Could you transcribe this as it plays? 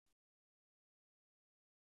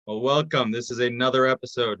Well, welcome. This is another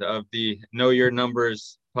episode of the Know Your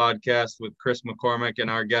Numbers podcast with Chris McCormick and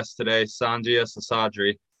our guest today, Sanjia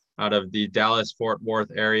Sasadri, out of the Dallas-Fort Worth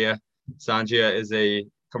area. Sanjia is a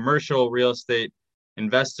commercial real estate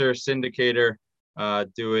investor, syndicator,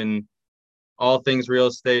 doing all things real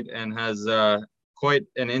estate, and has quite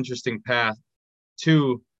an interesting path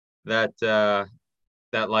to that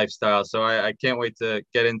lifestyle. So I can't wait to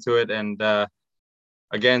get into it. And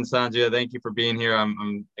again, Sanjia, thank you for being here.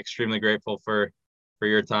 I'm extremely grateful for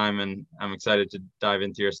your time, and I'm excited to dive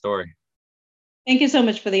into your story. Thank you so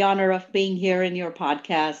much for the honor of being here in your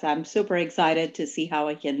podcast. I'm super excited to see how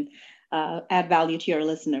I can add value to your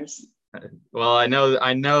listeners. Well, I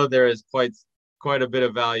know there is quite a bit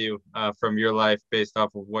of value from your life based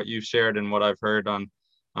off of what you've shared and what I've heard on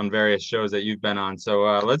various shows that you've been on. So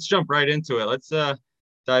let's jump right into it. Let's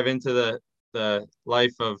dive into the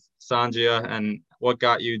life of Sanjia and what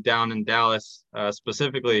got you down in Dallas,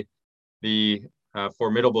 specifically the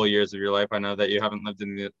formidable years of your life. I know that you haven't lived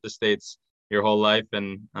in the States your whole life,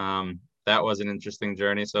 and that was an interesting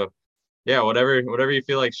journey. So yeah, whatever you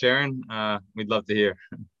feel like sharing, we'd love to hear.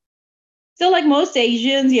 So, like most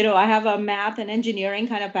Asians, I have a math and engineering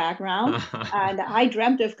kind of background, and I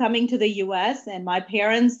dreamt of coming to the US, and my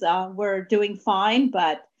parents were doing fine,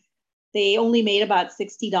 but they only made about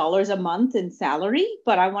 $60 a month in salary,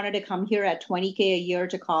 but I wanted to come here at 20K a year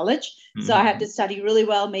to college. So I had to study really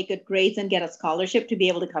well, make good grades, and get a scholarship to be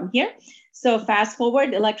able to come here. So fast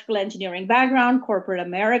forward, electrical engineering background, corporate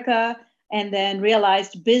America, and then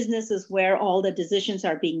realized business is where all the decisions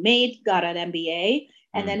are being made, got an MBA,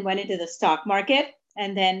 and then went into the stock market.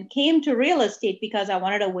 And then came to real estate because I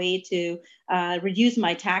wanted a way to reduce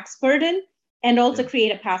my tax burden and also Yeah.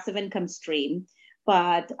 create a passive income stream,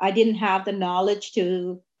 but I didn't have the knowledge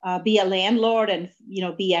to be a landlord and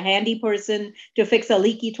be a handy person to fix a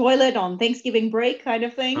leaky toilet on Thanksgiving break kind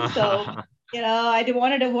of thing. So I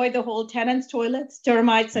wanted to avoid the whole tenants, toilets,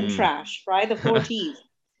 termites, and Mm. trash, right? The four T's.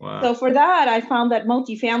 Wow. So for that, I found that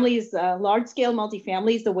multifamily large scale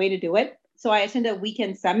multifamily is the way to do it. So I attended a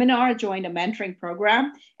weekend seminar, joined a mentoring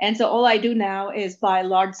program. And so all I do now is buy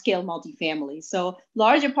large scale multifamily. So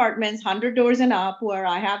large apartments, 100 doors and up, where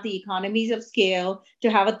I have the economies of scale to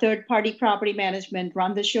have a third party property management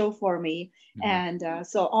run the show for me. Mhm. And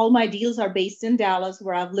so all my deals are based in Dallas,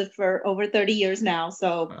 where I've lived for over 30 years now.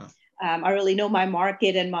 So Wow. I really know my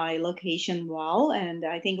market and my location well. And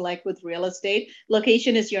I think, like with real estate,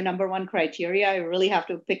 location is your number one criteria. You really have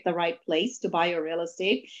to pick the right place to buy your real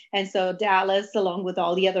estate. And so, Dallas, along with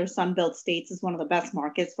all the other Sunbelt states, is one of the best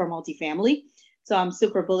markets for multifamily. So, I'm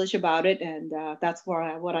super bullish about it. And that's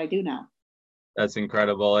what I do now. That's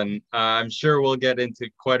incredible. And I'm sure we'll get into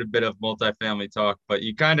quite a bit of multifamily talk, but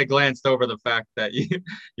you kind of glanced over the fact that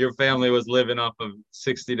your family was living off of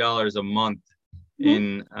 $60 a month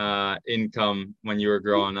Mm-hmm. in income when you were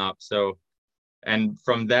growing up. So, and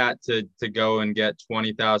from that to go and get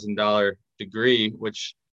 $20,000 degree,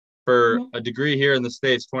 which for Mm-hmm. a degree here in the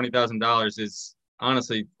States, $20,000 is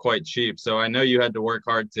honestly quite cheap. So I know you had to work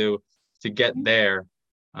hard to get there,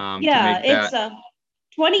 to Yeah, make it's that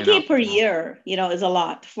 20K an per year, is a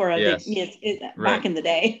lot for yes. back Right. in the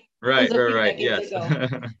day. It was Right, a right, few right. decades Yes.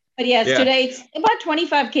 ago. But yes, Yeah. today it's about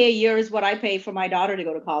 25K a year is what I pay for my daughter to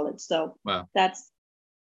go to college. So Wow. that's,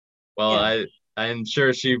 Well, yeah. I'm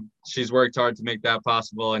sure she's worked hard to make that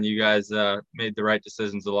possible, and you guys made the right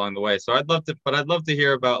decisions along the way. So I'd love to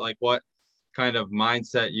hear about like what kind of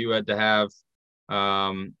mindset you had to have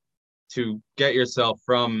um, to get yourself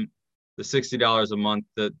from the $60 a month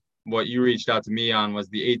that what you reached out to me on was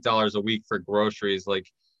the $8 a week for groceries, like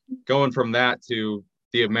going from that to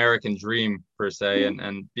the American dream per se, Mhm.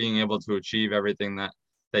 and being able to achieve everything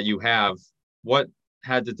that you have. What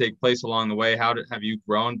had to take place along the way? Have you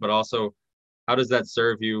grown, but also how does that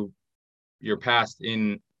serve you your past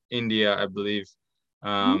in India, I believe? Mhm.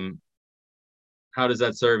 um, how does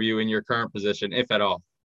that serve you in your current position, if at all?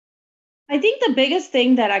 I think the biggest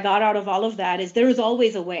thing that I got out of all of that is there is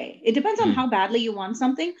always a way. It depends on Mm, how badly you want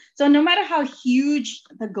something. So no matter how huge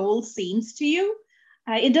the goal seems to you,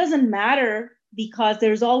 it doesn't matter because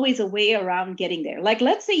there's always a way around getting there. Like,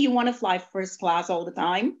 let's say you want to fly first class all the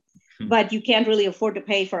time, mm, but you can't really afford to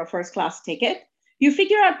pay for a first class ticket. You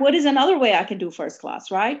figure out what is another way I can do first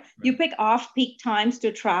class, right? You right. pick off peak times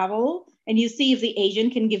to travel and you see if the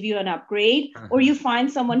agent can give you an upgrade, or you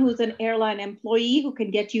find someone who's an airline employee who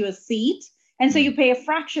can get you a seat. And so Mm, you pay a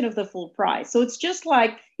fraction of the full price. So it's just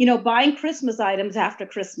like, buying Christmas items after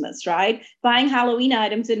Christmas, right? Buying Halloween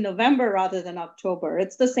items in November rather than October.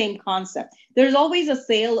 It's the same concept. There's always a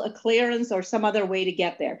sale, a clearance, or some other way to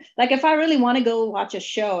get there. Like if I really want to go watch a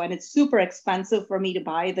show and it's super expensive for me to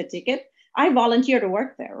buy the ticket, I volunteer to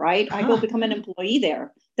work there, right? I go become an employee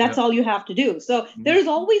there. That's all you have to do. So there's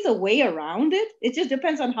always a way around it. It just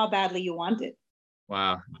depends on how badly you want it.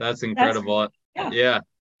 Wow, that's incredible. Yeah. Yeah.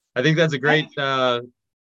 I think that's a great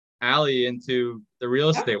alley into the real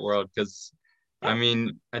estate world because, I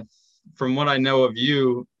mean, from what I know of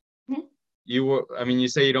you, you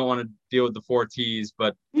say you don't want to deal with the 4 T's,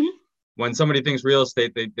 but when somebody thinks real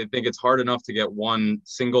estate, they think it's hard enough to get one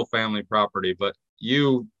single family property, but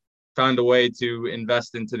you found a way to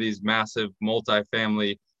invest into these massive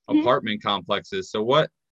multifamily apartment complexes. So what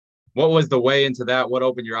was the way into that? What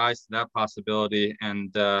opened your eyes to that possibility?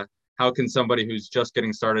 And how can somebody who's just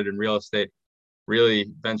getting started in real estate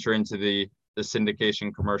really venture into the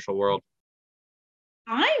syndication commercial world?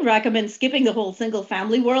 I recommend skipping the whole single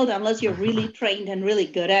family world unless you're really trained and really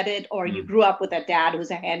good at it, or you grew up with a dad who's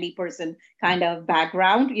a handy person kind of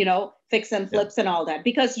background, fix and flips and all that,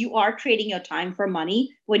 because you are trading your time for money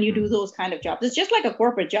when you do those kind of jobs. It's just like a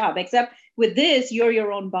corporate job, except with this, you're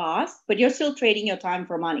your own boss, but you're still trading your time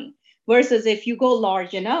for money. Versus if you go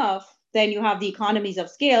large enough, then you have the economies of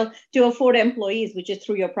scale to afford employees, which is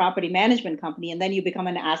through your property management company. And then you become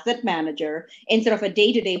an asset manager instead of a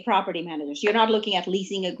day-to-day property manager. So you're not looking at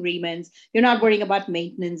leasing agreements. You're not worrying about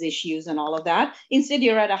maintenance issues and all of that. Instead,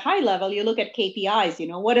 you're at a high level. You look at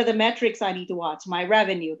KPIs, what are the metrics I need to watch? My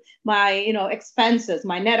revenue, my, expenses,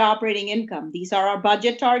 my net operating income. These are our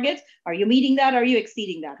budget targets. Are you meeting that? Are you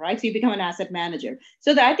exceeding that? Right? So you become an asset manager.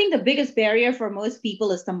 So I think the biggest barrier for most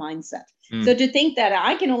people is the mindset. So to think that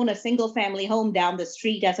I can own a single family home down the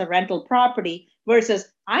street as a rental property versus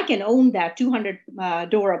I can own that 200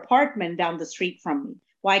 door apartment down the street from me.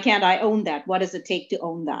 Why can't I own that? What does it take to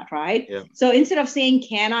own that, right? Yeah. So instead of saying,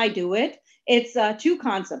 can I do it? It's two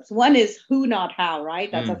concepts. One is who, not how, right?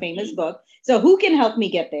 That's a famous book. So who can help me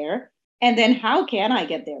get there? And then how can I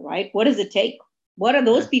get there, right? What does it take? What are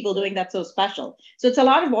those people doing that's so special? So it's a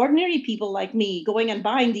lot of ordinary people like me going and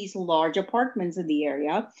buying these large apartments in the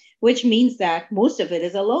area, which means that most of it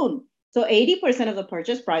is a loan. So 80% of the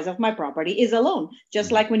purchase price of my property is a loan,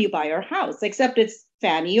 just like when you buy your house, except it's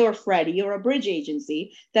Fannie or Freddie or a bridge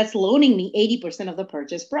agency that's loaning me 80% of the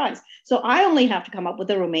purchase price. So I only have to come up with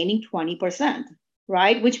the remaining 20%.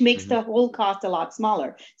 Right? Which makes the whole cost a lot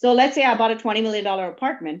smaller. So let's say I bought a $20 million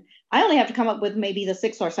apartment. I only have to come up with maybe the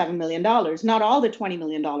 $6 or $7 million, not all the $20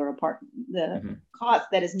 million apartment, the cost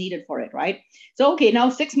that is needed for it, right? So, okay, now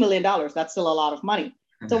 $6 million, that's still a lot of money.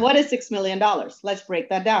 So what is $6 million? Let's break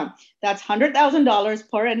that down. That's $100,000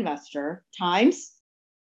 per investor times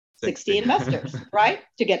 60 investors, right?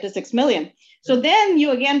 To get to 6 million. So then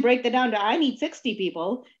you again break that down to, I need 60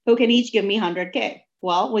 people who can each give me 100K.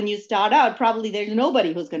 Well, when you start out, probably there's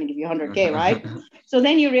nobody who's going to give you 100K, right? So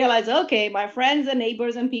then you realize, okay, my friends and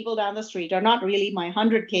neighbors and people down the street are not really my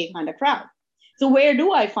 100K kind of crowd. So where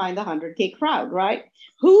do I find the 100K crowd, right?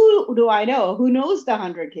 Who do I know? Who knows the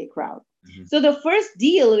 100K crowd? So the first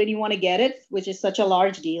deal, when you want to get it, which is such a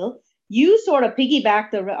large deal, you sort of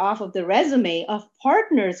piggyback off of the resume of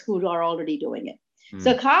partners who are already doing it.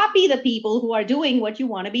 So copy the people who are doing what you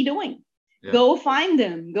want to be doing. Yeah. Go find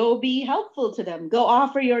them, go be helpful to them, go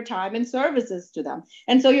offer your time and services to them.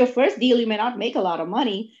 And so your first deal, you may not make a lot of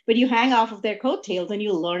money, but you hang off of their coattails and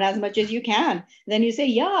you learn as much as you can. Then you say,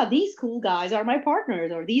 yeah, these cool guys are my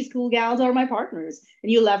partners, or these cool gals are my partners.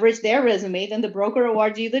 And you leverage their resume, then the broker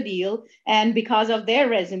awards you the deal. And because of their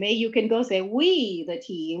resume, you can go say, we, the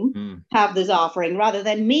team, have this offering, rather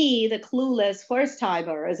than me, the clueless first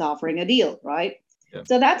timer, is offering a deal, right? Yeah.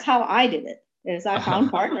 So that's how I did it. Is I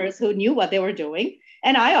found partners who knew what they were doing,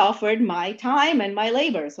 and I offered my time and my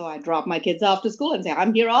labor. So I dropped my kids off to school and say,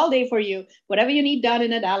 I'm here all day for you. Whatever you need done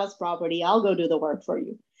in a Dallas property, I'll go do the work for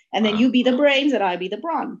you. And then you be the brains and I be the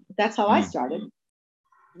brawn. That's how I started.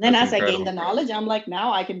 And then as I gained the knowledge, I'm like,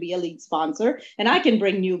 now I can be a lead sponsor and I can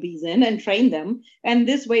bring newbies in and train them. And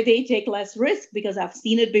this way they take less risk because I've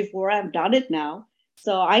seen it before. I've done it now.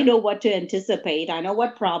 So I know what to anticipate. I know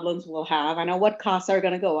what problems we'll have. I know what costs are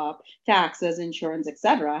going to go up, taxes, insurance,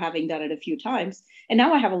 etc., having done it a few times. And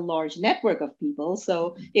now I have a large network of people.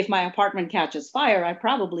 So if my apartment catches fire, I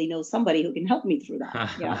probably know somebody who can help me through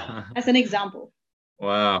that. As an example.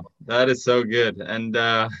 Wow, that is so good. And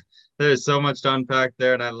there's so much to unpack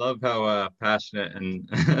there. And I love how passionate and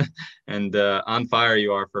and on fire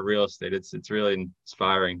you are for real estate. It's really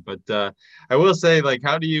inspiring. But I will say, like,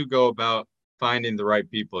 how do you go about finding the right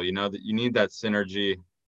people? You know, that you need that synergy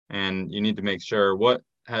and you need to make sure. What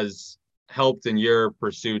has helped in your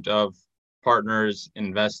pursuit of partners,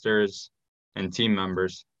 investors, and team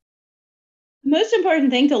members? The most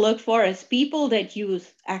important thing to look for is people that you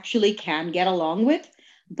actually can get along with.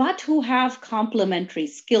 but who have complementary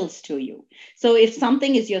skills to you. So if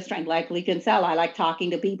something is your strength, like we can tell, I like talking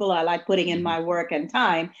to people, I like putting in my work and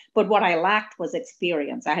time, but what I lacked was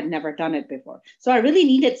experience. I had never done it before. So I really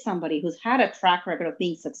needed somebody who's had a track record of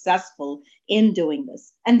being successful in doing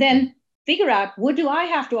this. And then figure out, what do I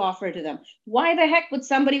have to offer to them? Why the heck would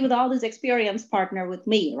somebody with all this experience partner with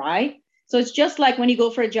me, right? So it's just like when you go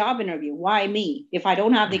for a job interview, why me? If I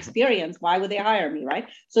don't have the experience, why would they hire me, right?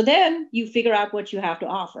 So then you figure out what you have to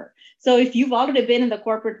offer. So if you've already been in the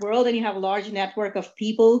corporate world and you have a large network of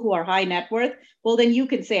people who are high net worth, well, then you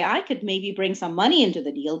could say, I could maybe bring some money into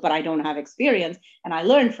the deal, but I don't have experience and I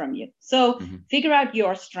learned from you. So figure out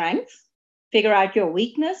your strengths, figure out your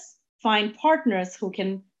weakness, find partners who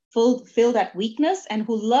can fulfill that weakness and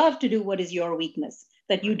who love to do what is your weakness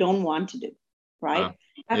that you don't want to do, right?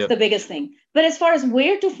 That's the biggest thing. But as far as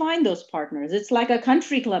where to find those partners, it's like a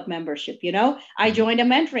country club membership. I joined a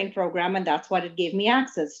mentoring program and that's what it gave me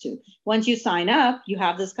access to. Once you sign up, you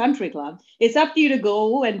have this country club. It's up to you to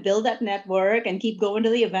go and build that network and keep going to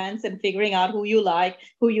the events and figuring out who you like,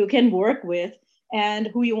 who you can work with, and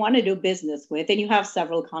who you want to do business with. And you have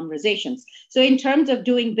several conversations. So in terms of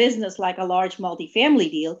doing business like a large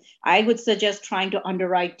multifamily deal, I would suggest trying to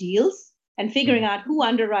underwrite deals and figuring out who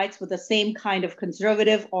underwrites with the same kind of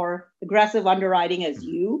conservative or aggressive underwriting as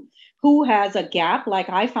you, who has a gap. Like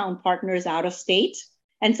I found partners out of state.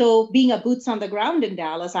 And so being a boots on the ground in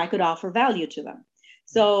Dallas, I could offer value to them.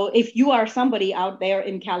 So if you are somebody out there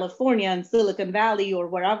in California and Silicon Valley or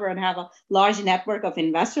wherever and have a large network of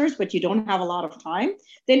investors, but you don't have a lot of time,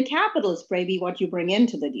 then capital is maybe what you bring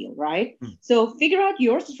into the deal, right? So figure out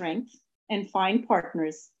your strengths and find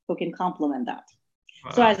partners who can complement that.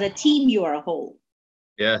 Wow. So as a team, you are a whole.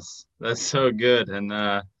 Yes, that's so good. And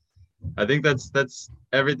I think that's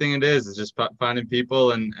everything it is just finding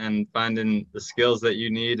people and finding the skills that you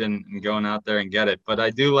need and going out there and get it. But I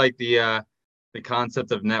do like the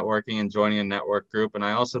concept of networking and joining a network group. And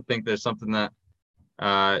I also think there's something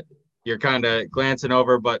that you're kind of glancing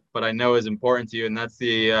over, but I know is important to you. And that's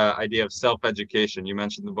the idea of self-education. You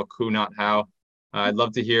mentioned the book, Who Not How. I'd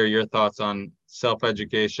love to hear your thoughts on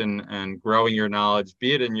self-education and growing your knowledge,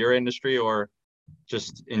 be it in your industry or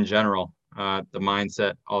just in general, the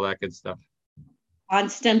mindset, all that good stuff.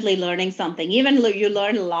 Constantly learning something. Even you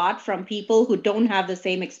learn a lot from people who don't have the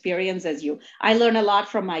same experience as you. I learn a lot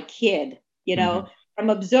from my kid, from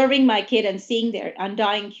observing my kid and seeing their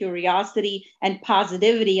undying curiosity and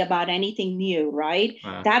positivity about anything new, right?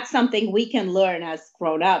 Wow. That's something we can learn as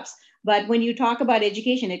grown-ups. But when you talk about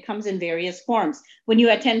education, it comes in various forms. When you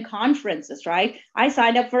attend conferences, right? I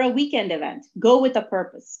signed up for a weekend event. Go with a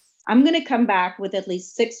purpose. I'm going to come back with at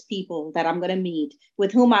least 6 people that I'm going to meet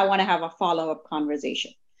with whom I want to have a follow-up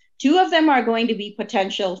conversation. 2 of them are going to be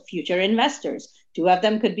potential future investors. 2 of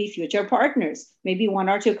them could be future partners. Maybe 1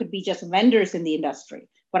 or 2 could be just vendors in the industry,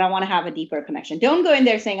 but I want to have a deeper connection. Don't go in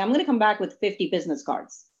there saying, I'm going to come back with 50 business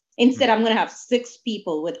cards. Instead, I'm going to have 6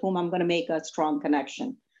 people with whom I'm going to make a strong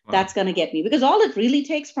connection. Wow. That's going to get me, because all it really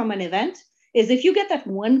takes from an event is if you get that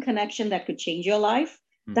one connection that could change your life,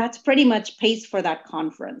 that's pretty much pays for that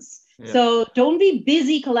conference. Yeah. So don't be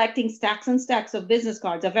busy collecting stacks and stacks of business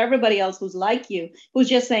cards of everybody else who's like you, who's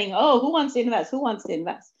just saying, oh, who wants to invest? Who wants to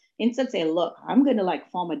invest? Instead, say, look, I'm going to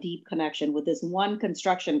form a deep connection with this one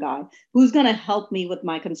construction guy who's going to help me with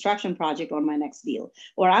my construction project or my next deal.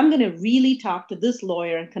 Or I'm going to really talk to this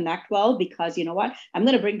lawyer and connect well, because you know what? I'm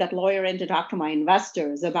going to bring that lawyer in to talk to my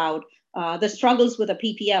investors about the struggles with a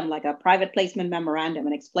PPM, like a private placement memorandum,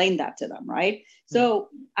 and explain that to them, right? So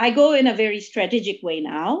I go in a very strategic way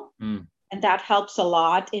now. And that helps a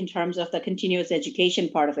lot in terms of the continuous education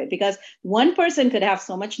part of it, because one person could have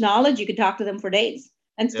so much knowledge, you could talk to them for days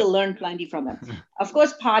and still learn plenty from them. Of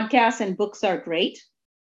course, podcasts and books are great.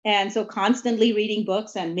 And so constantly reading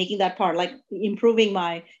books and making that part, like improving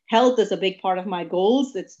my health is a big part of my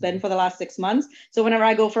goals. It's been for the last 6 months. So whenever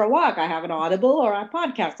I go for a walk, I have an Audible or a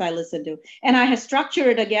podcast I listen to. And I have structured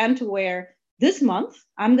it again to where this month,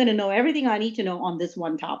 I'm going to know everything I need to know on this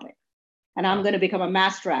one topic. And I'm going to become a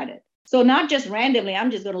master at it. So not just randomly,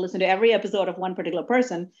 I'm just going to listen to every episode of one particular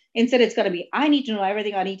person. Instead, it's going to be, I need to know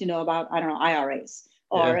everything I need to know about, I don't know, IRAs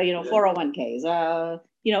or, 401ks,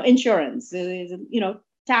 insurance,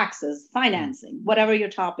 taxes, financing, whatever your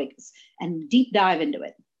topic is, and deep dive into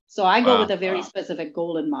it. So I go with a very specific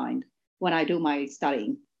goal in mind when I do my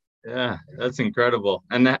studying. Yeah, that's incredible.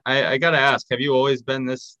 And I got to ask, have you always been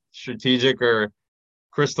this strategic or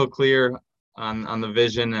crystal clear on the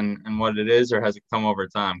vision and what it is, or has it come over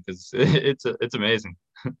time? Because it's amazing.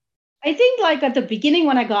 I think like at the beginning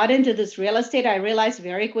when I got into this real estate, I realized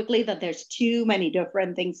very quickly that there's too many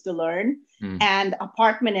different things to learn. Mm, And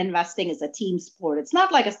apartment investing is a team sport. It's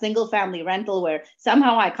not like a single family rental where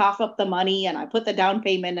somehow I cough up the money and I put the down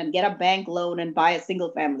payment and get a bank loan and buy a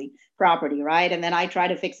single family property, right? And then I try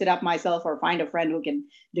to fix it up myself or find a friend who can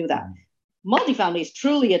do that. mm, Multifamily is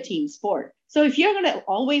truly a team sport. So if you're going to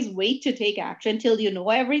always wait to take action till you know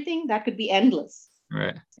everything, that could be endless.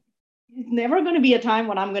 right. It's never going to be a time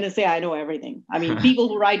when I'm going to say I know everything. I mean, people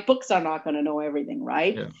who write books are not going to know everything,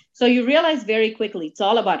 right? Yeah. So you realize very quickly it's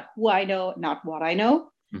all about who I know, not what I know.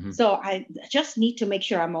 Hmm. So I just need to make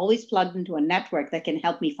sure I'm always plugged into a network that can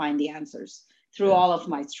help me find the answers through Yeah. all of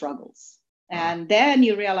my struggles. Wow. And then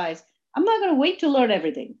you realize I'm not going to wait to learn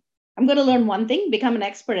everything. I'm going to learn one thing, become an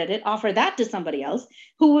expert at it, offer that to somebody else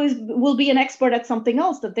will be an expert at something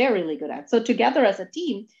else that they're really good at. So together as a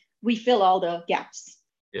team, we fill all the gaps.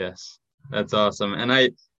 Yes. That's awesome.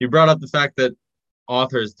 And you brought up the fact that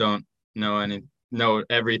authors don't know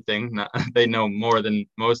everything. They know more than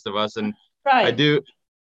most of us. And I Right. do,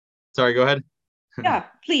 sorry, go ahead. Yeah,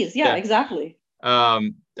 please. Yeah, Yeah. exactly.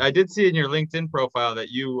 I did see in your LinkedIn profile that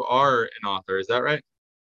you are an author. Is that right?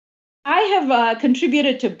 I have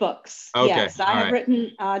contributed to books. Okay. Yes, I All have right.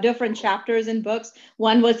 written different chapters in books.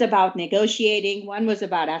 One was about negotiating, one was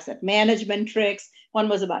about asset management tricks, one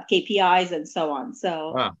was about KPIs, and so on.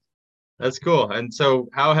 So Wow. That's cool. And so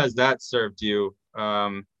how has that served you,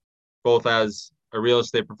 both as a real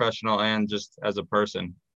estate professional and just as a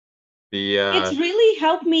person? The it's really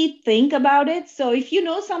helped me think about it. So if you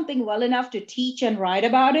know something well enough to teach and write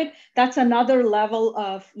about it, that's another level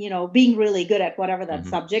of, being really good at whatever that Mhm.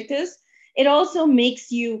 subject is. It also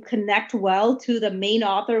makes you connect well to the main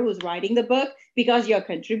author who's writing the book because you're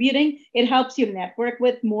contributing. It helps you network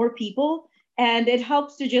with more people and it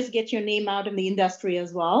helps to just get your name out in the industry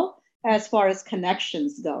as well as far as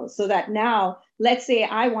connections go. So that now, let's say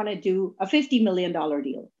I want to do a $50 million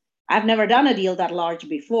deal. I've never done a deal that large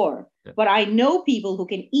before, Yeah. but I know people who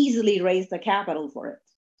can easily raise the capital for it,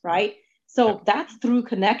 right? Yeah. So that's through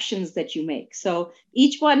connections that you make. So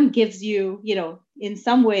each one gives you, in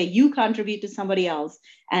some way you contribute to somebody else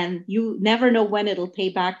and you never know when it'll pay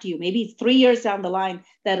back to you. Maybe it's 3 years down the line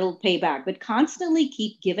that it'll pay back, but constantly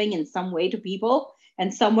keep giving in some way to people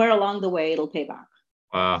and somewhere along the way it'll pay back.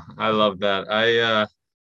 Wow. I love that.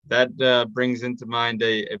 That brings into mind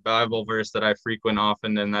a Bible verse that I frequent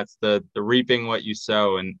often, and that's the reaping what you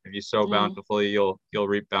sow, and if you sow Mm. bountifully, you'll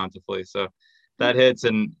reap bountifully. So that hits,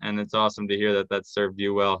 and it's awesome to hear that that served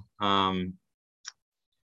you well.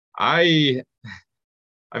 I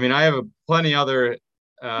I mean, I have plenty other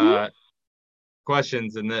Mm-hmm. uh,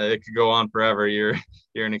 questions, and it could go on forever. You're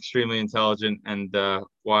an extremely intelligent and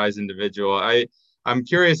wise individual. I'm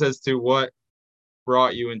curious as to what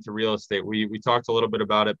brought you into real estate. We talked a little bit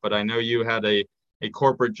about it, but I know you had a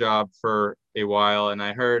corporate job for a while, and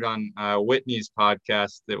I heard on Whitney's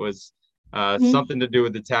podcast it was Mm-hmm. something to do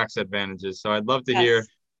with the tax advantages. So I'd love to hear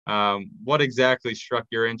Yes. what exactly struck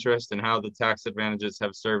your interest and how the tax advantages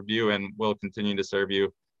have served you and will continue to serve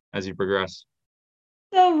you as you progress.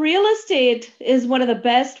 So, real estate is one of the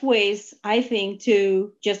best ways, I think,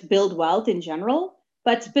 to just build wealth in general,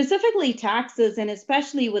 but specifically taxes, and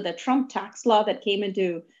especially with the Trump tax law that came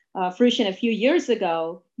into fruition a few years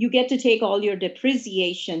ago, you get to take all your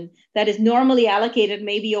depreciation that is normally allocated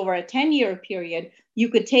maybe over a 10-year period. You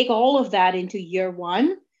could take all of that into year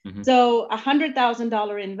one. Hmm. So,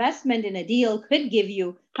 $100,000 investment in a deal could give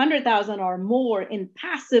you 100,000 or more in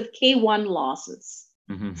passive K1 losses.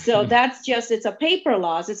 Hmm. So that's just, it's a paper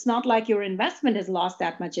loss. It's not like your investment has lost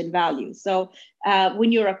that much in value. So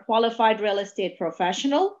when you're a qualified real estate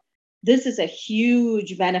professional, this is a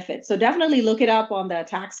huge benefit. So definitely look it up on the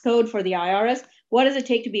tax code for the IRS. What does it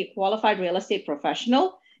take to be a qualified real estate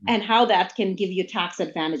professional and how that can give you tax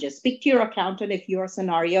advantages? Speak to your accountant if your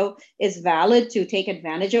scenario is valid to take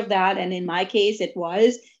advantage of that. And in my case, it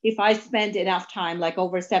was if I spent enough time, like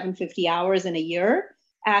over 750 hours in a year,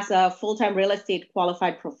 as a full-time real estate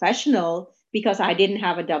qualified professional because I didn't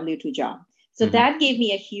have a W-2 job. So Hmm. that gave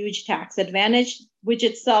me a huge tax advantage, which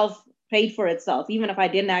itself paid for itself. Even if I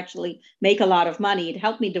didn't actually make a lot of money, it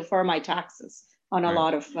helped me defer my taxes on a Right.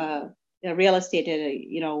 lot of real estate,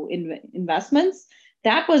 investments.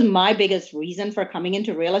 That was my biggest reason for coming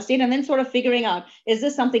into real estate and then sort of figuring out, is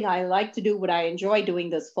this something I like to do? Would I enjoy doing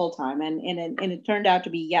this full time? And it turned out to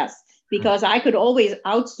be yes, because I could always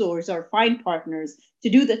outsource or find partners to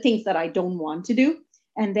do the things that I don't want to do,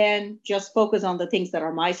 and then just focus on the things that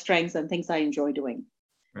are my strengths and things I enjoy doing.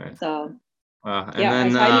 Right. So And Yeah, I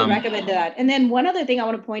then highly recommend that. And then one other thing I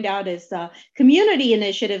want to point out is community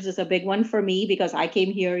initiatives is a big one for me because I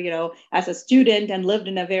came here, as a student and lived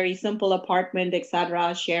in a very simple apartment, et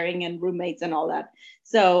cetera, sharing and roommates and all that.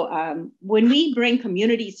 So when we bring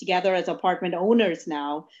communities together as apartment owners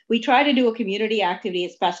now, we try to do a community activity,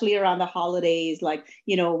 especially around the holidays. Like,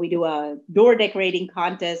 we do a door decorating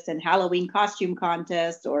contest and Halloween costume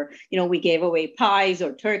contest, or, we gave away pies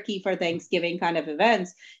or turkey for Thanksgiving kind of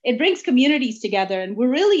events. It brings communities together, and we're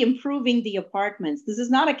really improving the apartments. This is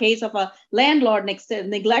not a case of a landlord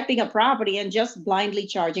neglecting a property and just blindly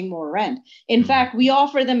charging more rent. In fact, we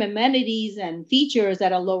offer them amenities and features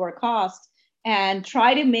at a lower cost and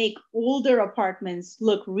try to make older apartments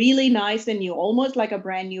look really nice and new, almost like a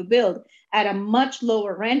brand new build, at a much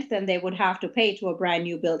lower rent than they would have to pay to a brand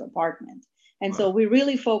new build apartment. And so we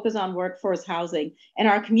really focus on workforce housing and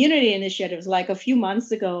our community initiatives. Like a few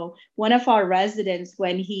months ago, one of our residents,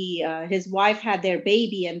 when his wife had their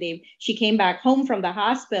baby and she came back home from the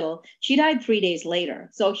hospital, she died 3 days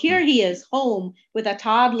later. So here he is home with a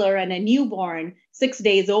toddler and a newborn, 6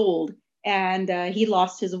 days old, and he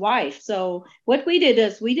lost his wife. So what we did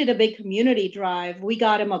is we did a big community drive. We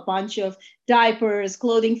got him a bunch of diapers,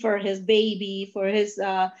 clothing for his baby, for his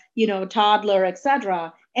toddler,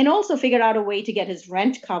 etc., and also figured out a way to get his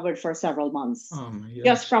rent covered for several months,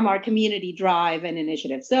 just from our community drive and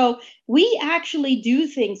initiative. So we actually do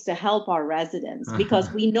things to help our residents because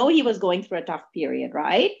we know he was going through a tough period,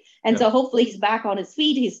 right? And so hopefully he's back on his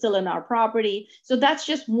feet. He's still in our property. So that's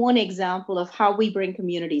just one example of how we bring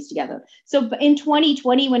communities together. So in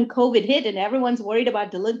 2020, when COVID hit and everyone's worried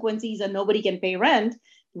about delinquencies and nobody can pay rent,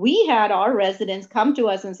 we had our residents come to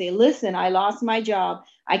us and say, listen, I lost my job.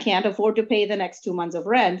 I can't afford to pay the next 2 months of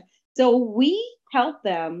rent. So we help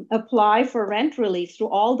them apply for rent relief through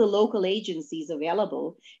all the local agencies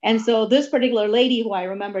available. And so this particular lady, who I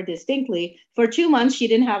remember distinctly, for 2 months, she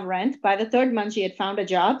didn't have rent. By the third month, she had found a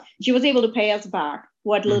job. She was able to pay us back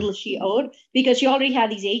what little she owed because she already had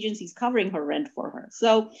these agencies covering her rent for her.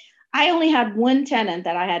 So I only had one tenant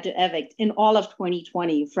that I had to evict in all of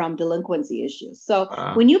 2020 from delinquency issues. So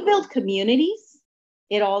when you build communities,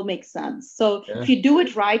 it all makes sense. So if you do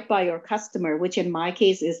it right by your customer, which in my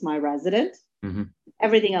case is my resident,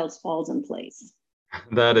 everything else falls in place.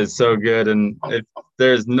 That is so good. And if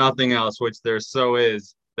there's nothing else, which there so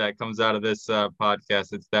is, that comes out of this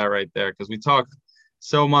podcast, it's that right there. Because we talk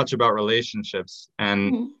so much about relationships,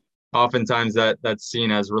 and oftentimes that's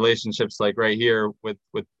seen as relationships like right here with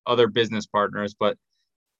other business partners, but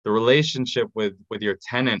the relationship with your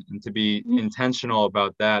tenant, and to be intentional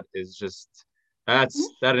about that, is just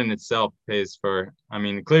that in itself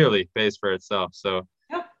clearly pays for itself. So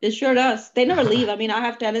yeah, it sure does. They never leave. I mean, I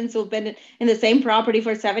have tenants who've been in the same property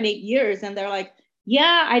for 7-8 years, and they're like,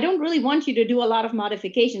 yeah, I don't really want you to do a lot of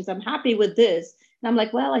modifications. I'm happy with this. And I'm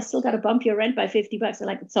like, well, I still got to bump your rent by $50. They're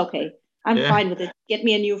like, it's okay. I'm fine with it. Get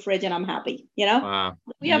me a new fridge and I'm happy. Wow.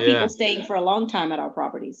 We have people staying for a long time at our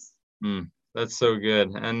properties. That's so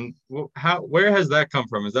good. And where has that come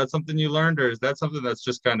from? Is that something you learned, or is that something that's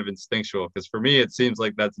just kind of instinctual? Because for me, it seems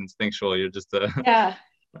like that's instinctual. You're just yeah.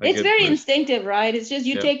 It's very instinctive, right? It's just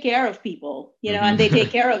you take care of people, and they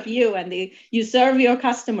take care of you, and you serve your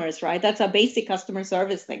customers, right? That's a basic customer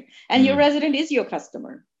service thing. And your resident is your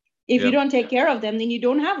customer. If you don't take care of them, then you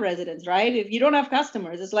don't have residents, right? If you don't have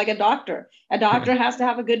customers, it's like a doctor. A doctor has to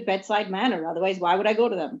have a good bedside manner. Otherwise, why would I go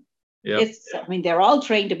to them? They're all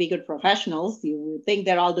trained to be good professionals. You think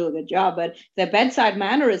they're all doing a good job, but their bedside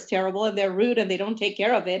manner is terrible and they're rude and they don't take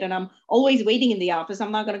care of it. And I'm always waiting in the office.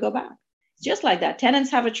 I'm not going to go back. It's just like that. Tenants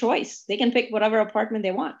have a choice. They can pick whatever apartment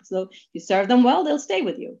they want. So you serve them well, they'll stay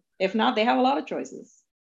with you. If not, they have a lot of choices.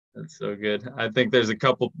 That's so good. I think there's a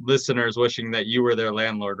couple listeners wishing that you were their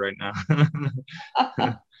landlord right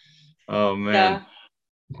now. Oh, man. Yeah.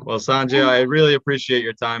 Well, Sanjia, I really appreciate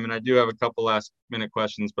your time. And I do have a couple last minute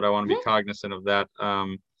questions, but I want to be cognizant of that.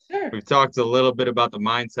 Sure. We've talked a little bit about the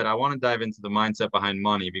mindset. I want to dive into the mindset behind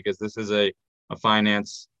money, because this is a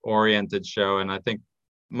finance oriented show. And I think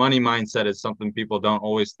money mindset is something people don't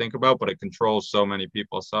always think about, but it controls so many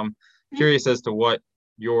people. So I'm curious as to what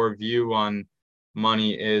your view on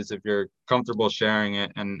money is, if you're comfortable sharing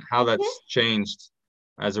it, and how that's changed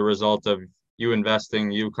as a result of you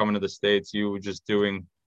investing, you coming to the States, you just doing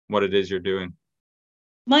what it is you're doing.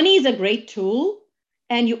 Money is a great tool,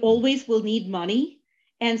 and you always will need money.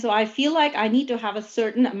 And so I feel like I need to have a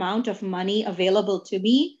certain amount of money available to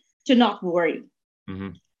me to not worry.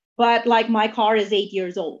 But like, my car is 8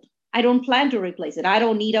 years old. I don't plan to replace it. I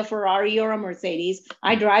don't need a Ferrari or a Mercedes.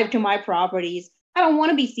 I drive to my properties. I don't want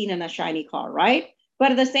to be seen in a shiny car, right? But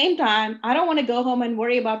at the same time, I don't want to go home and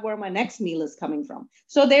worry about where my next meal is coming from.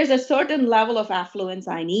 So there's a certain level of affluence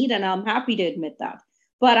I need, and I'm happy to admit that.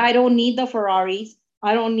 But I don't need the Ferraris.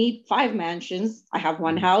 I don't need 5 mansions. I have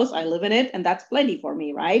one house, I live in it, and that's plenty for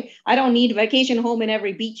me, right? I don't need vacation home in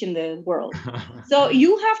every beach in the world. So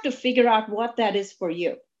you have to figure out what that is for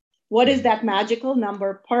you. What is that magical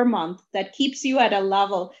number per month that keeps you at a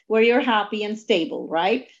level where you're happy and stable,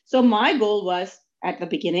 right? So my goal was at the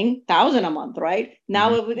beginning 1,000 a month, right?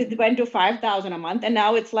 Now it went to 5,000 a month, and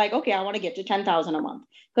now it's like, okay, I want to get to 10,000 a month,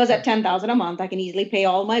 because at 10,000 a month I can easily pay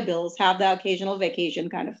all my bills, have the occasional vacation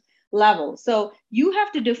kind of level. So you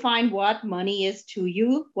have to define what money is to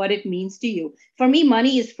you, what it means to you. For me,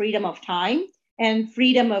 money is freedom of time and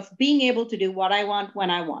freedom of being able to do what I want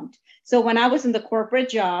when I want. So when I was in the corporate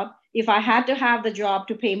job, if I had to have the job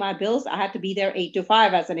to pay my bills, I had to be there 8 to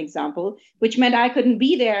 5, as an example, which meant I couldn't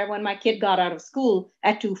be there when my kid got out of school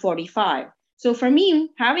at 2:45. So for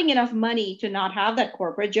me, having enough money to not have that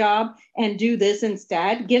corporate job and do this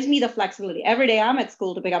instead gives me the flexibility. Every day I'm at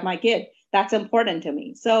school to pick up my kid. That's important to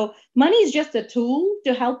me. So money is just a tool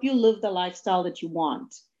to help you live the lifestyle that you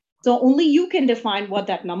want. So only you can define what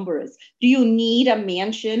that number is. Do you need a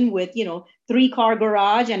mansion with, 3-car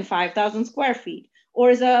garage and 5,000 square feet? Or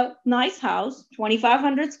is a nice house,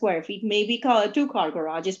 2,500 square feet, maybe call a 2-car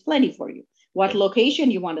garage is plenty for you? What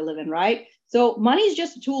location you want to live in, right? So money is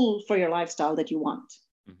just a tool for your lifestyle that you want.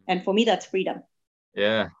 And for me, that's freedom.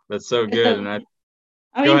 Yeah, that's so good. And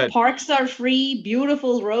I mean, parks are free,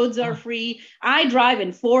 beautiful roads are free. I drive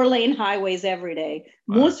in 4-lane highways every day.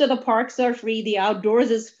 Wow. Most of the parks are free. The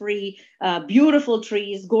outdoors is free. Beautiful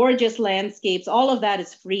trees, gorgeous landscapes. All of that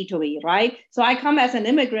is free to me, right? So I come as an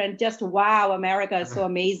immigrant, just wow, America is so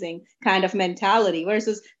amazing kind of mentality.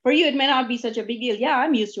 Versus for you, it may not be such a big deal. Yeah,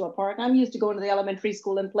 I'm used to a park. I'm used to going to the elementary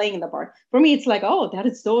school and playing in the park. For me, it's like, oh, that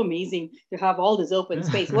is so amazing to have all this open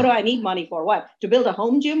space. What do I need money for? What? To build a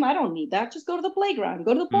home gym? I don't need that. Just go to the playground,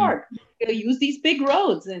 go to the park, use these big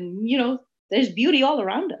roads, and there's beauty all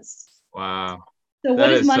around us. Wow. So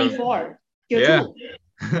what is money for? Your tool.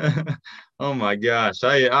 Oh my gosh.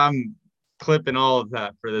 I'm clipping all of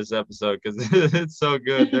that for this episode because it's so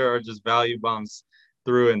good. There are just value bombs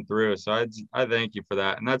through and through. So I thank you for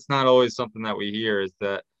that. And that's not always something that we hear, is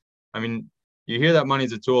that, I mean, you hear that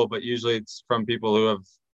money's a tool, but usually it's from people who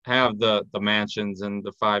have the mansions and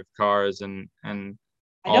the 5 cars and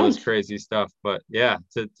all this crazy stuff. But yeah,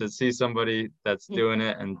 to see somebody that's doing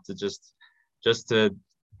it, and to just to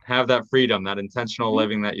have that freedom, that intentional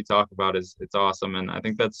living that you talk about, it's awesome. And I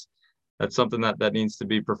think that's something that needs to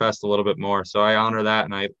be professed a little bit more. So I honor that,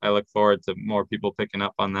 and I look forward to more people picking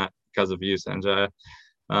up on that because of you, Sanjaya.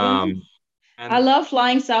 I love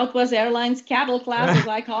flying Southwest Airlines cattle class, as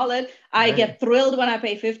I call it. I get thrilled when I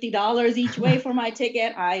pay $50 each way for my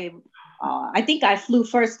ticket. I think I flew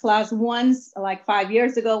first class once, like 5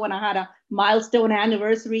 years ago, when I had a milestone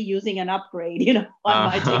anniversary using an upgrade, on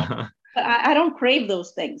my ticket. But I don't crave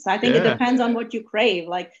those things. I think it depends on what you crave.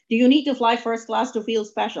 Like, do you need to fly first class to feel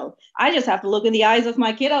special? I just have to look in the eyes of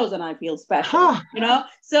my kiddos and I feel special,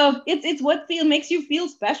 So it's what makes you feel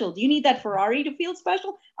special. Do you need that Ferrari to feel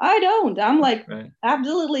special? I don't. I'm like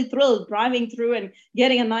absolutely thrilled driving through and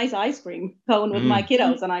getting a nice ice cream cone with my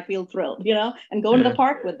kiddos, and I feel thrilled, and going to the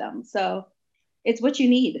park with them. So it's what you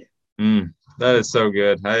need. That is so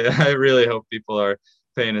good. I really hope people are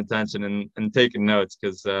paying attention and taking notes,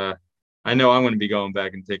 because I know I'm going to be going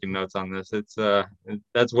back and taking notes on this. It's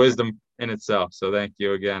that's wisdom in itself. So thank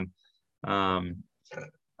you again.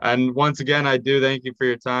 And once again, I do thank you for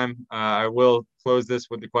your time. I will close this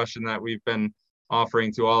with the question that we've been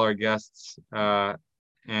offering to all our guests.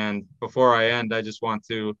 And before I end, I just want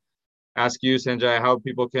to ask you, Sanjaya, how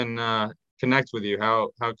people can connect with you.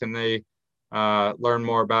 How can they learn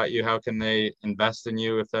more about you? How can they invest in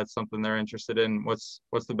you if that's something they're interested in? What's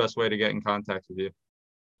the best way to get in contact with you?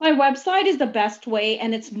 My website is the best way,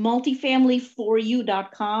 and it's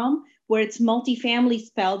multifamilyforyou.com, where it's multifamily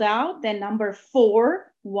spelled out, then number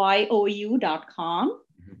 4YOU.com.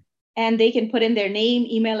 And they can put in their name,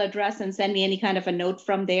 email address, and send me any kind of a note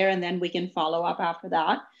from there, and then we can follow up after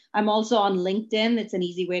that. I'm also on LinkedIn. It's an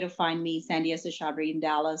easy way to find me, Sandhya Seshadri in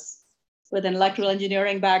Dallas. With an electrical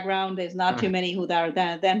engineering background, there's not too many who are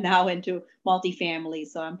then now into multifamily,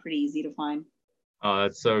 so I'm pretty easy to find. Oh,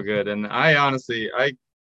 that's so good. And I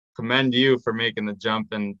commend you for making the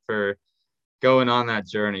jump and for going on that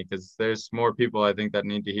journey, because there's more people I think that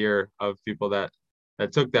need to hear of people that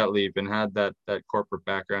took that leap and had that corporate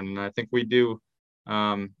background. And I think we do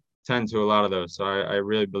tend to a lot of those. So I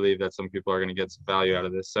really believe that some people are going to get some value out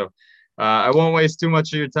of this. So I won't waste too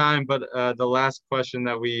much of your time, but the last question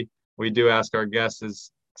that we do ask our guests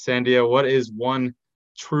is, Sandhya, what is one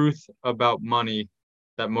truth about money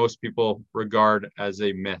that most people regard as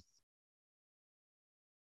a myth?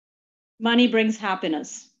 Money brings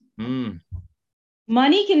happiness. Mm.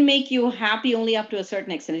 Money can make you happy only up to a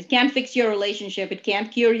certain extent. It can't fix your relationship. It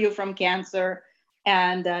can't cure you from cancer.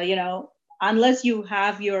 And, unless you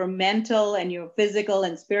have your mental and your physical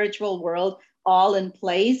and spiritual world all in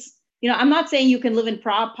place, I'm not saying you can live in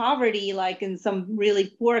poverty like in some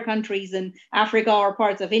really poor countries in Africa or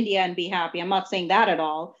parts of India and be happy. I'm not saying that at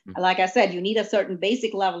all. Like I said, you need a certain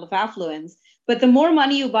basic level of affluence. But the more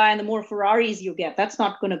money you buy and the more Ferraris you get, that's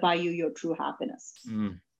not going to buy you your true happiness.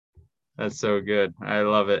 Mm. That's so good. I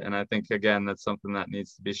love it. And I think, again, that's something that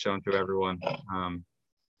needs to be shown to everyone.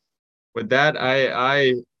 With that,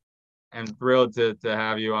 I am thrilled to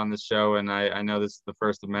have you on the show. And I know this is the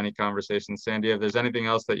first of many conversations. Sandy, if there's anything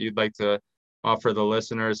else that you'd like to offer the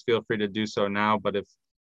listeners, feel free to do so now. But if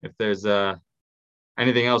there's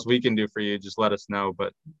anything else we can do for you, just let us know.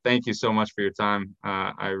 But thank you so much for your time.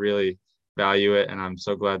 I really value it. And I'm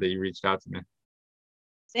so glad that you reached out to me.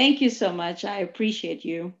 Thank you so much. I appreciate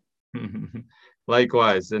you.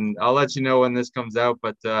 Likewise, and I'll let you know when this comes out,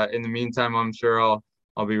 but in the meantime, I'm sure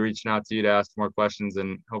I'll be reaching out to you to ask more questions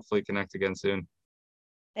and hopefully connect again soon.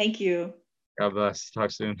 Thank you. God bless.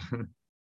 Talk soon.